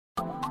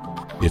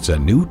It's a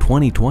new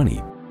 2020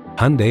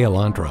 Hyundai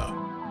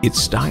Elantra.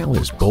 Its style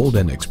is bold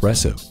and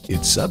expressive,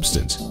 its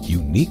substance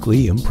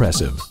uniquely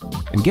impressive.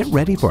 And get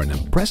ready for an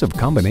impressive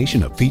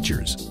combination of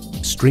features: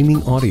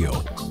 streaming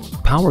audio,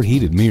 power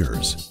heated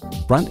mirrors,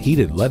 front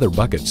heated leather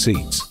bucket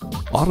seats,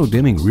 auto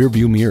dimming rear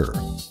view mirror,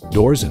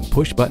 doors and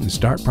push button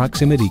start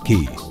proximity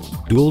key,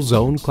 dual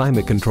zone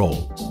climate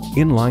control,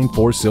 inline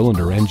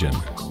 4-cylinder engine,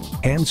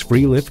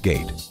 hands-free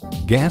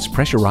liftgate, gas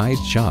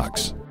pressurized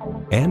shocks,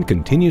 and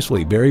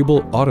continuously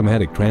variable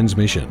automatic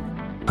transmission.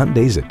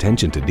 Hyundai's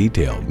attention to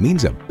detail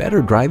means a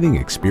better driving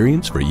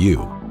experience for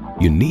you.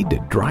 You need to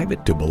drive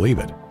it to believe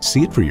it.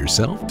 See it for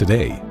yourself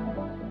today.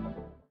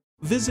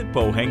 Visit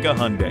Pohanka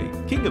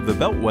Hyundai, King of the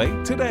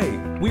Beltway, today.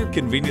 We're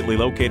conveniently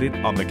located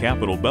on the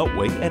Capitol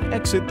Beltway at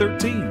Exit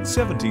 13,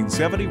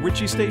 1770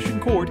 Ritchie Station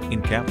Court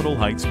in Capitol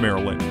Heights,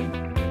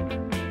 Maryland.